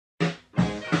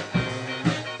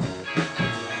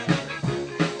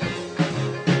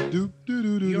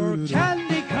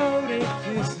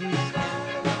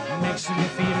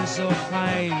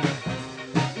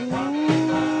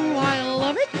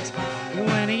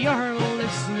your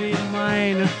lips meet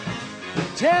mine.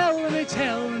 Tell me,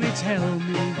 tell me, tell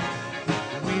me,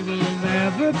 we will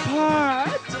never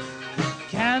part.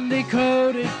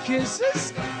 Candy-coated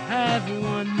kisses have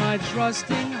won my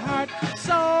trusting heart.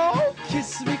 So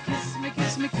kiss me, kiss me,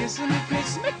 kiss me, kiss me,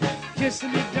 kiss me, kiss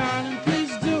me, darling,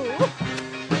 please do.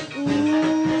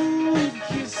 Ooh,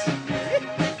 kiss me,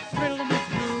 thrill me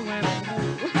through and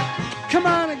through. Come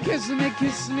on and kiss me,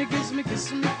 kiss me, kiss me,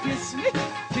 kiss me, kiss me,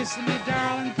 kiss me,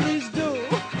 darling, please do.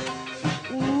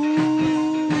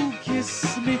 Ooh,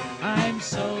 kiss me, I'm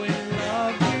so in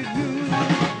love with you.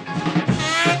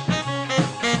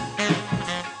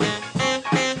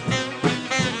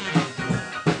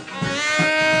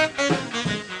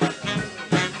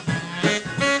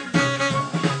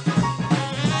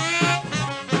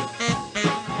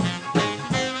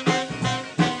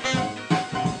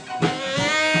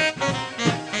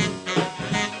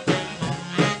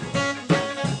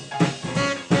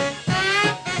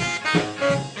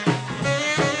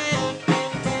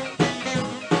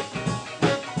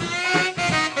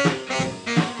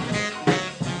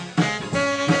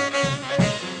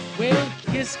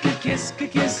 Kiss, kiss,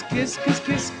 kiss, kiss, kiss,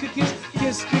 kiss, kiss,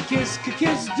 kiss, kiss,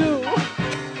 kiss, do.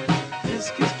 Kiss,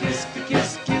 kiss, kiss, kiss,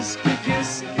 kiss,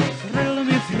 kiss, thrill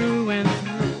me through and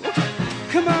through.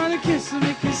 Come on and kiss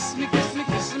me, kiss me, kiss me,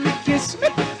 kiss me, kiss me,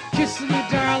 kiss me,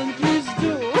 darling, please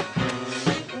do.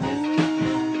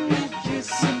 Ooh,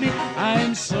 kiss me,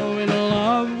 I'm so in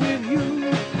love with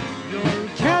you. Your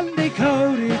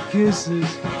candy-coated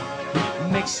kisses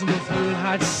makes me feel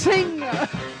heart sing.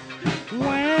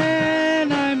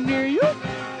 When I'm near you,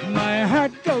 my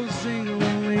heart goes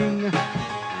sing-a-ling.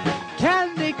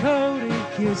 Candy-coated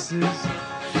kisses,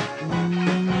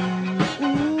 ooh,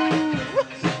 ooh,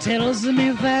 tells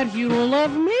me that you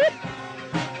love me,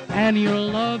 and your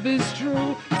love is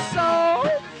true. So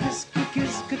kiss,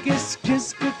 kiss, kiss,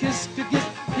 kiss, kiss, kiss,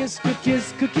 kiss,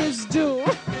 kiss, kiss, do.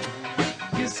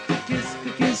 Kiss, kiss,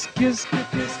 kiss, kiss, kiss,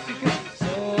 kiss.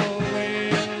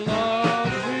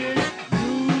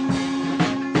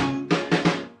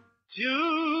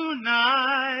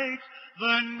 Tonight,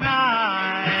 the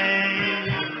night,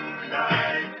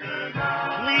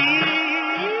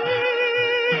 please,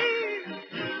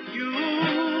 you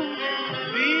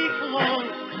be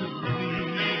close to me.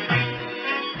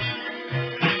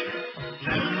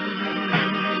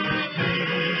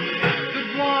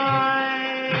 Goodbye,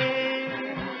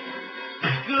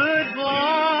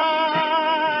 goodbye,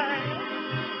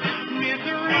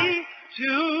 misery.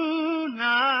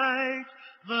 Tonight,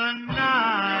 the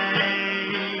night,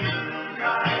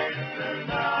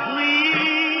 please,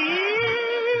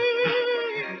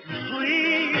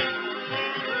 please,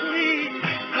 please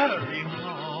hurry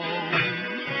home.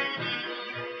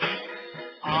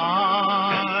 I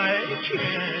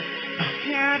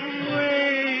can't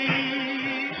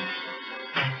wait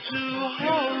to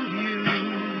hold you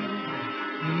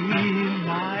in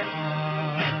my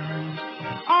arms.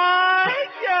 I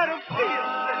get a feeling,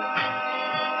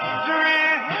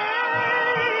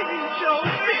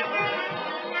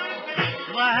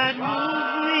 that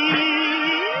moves me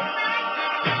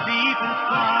deep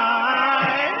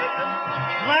inside.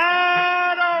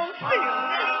 That old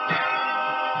feeling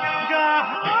got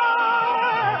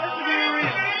me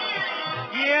real.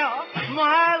 Yeah,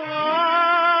 my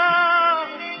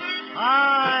love, I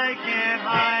can't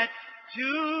hide.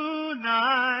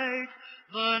 Tonight,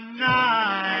 the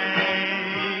night.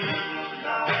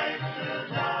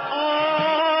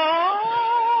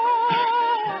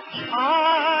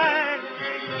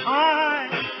 I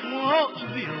want to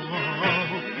be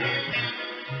alone.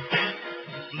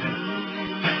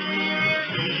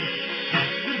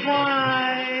 Goodbye,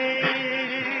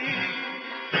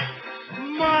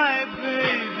 my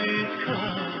baby's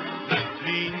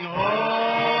coming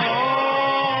home.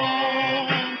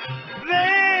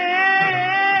 Baby,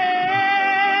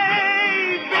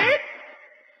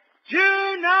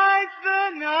 tonight's the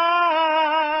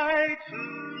night.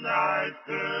 Tonight's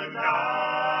the night.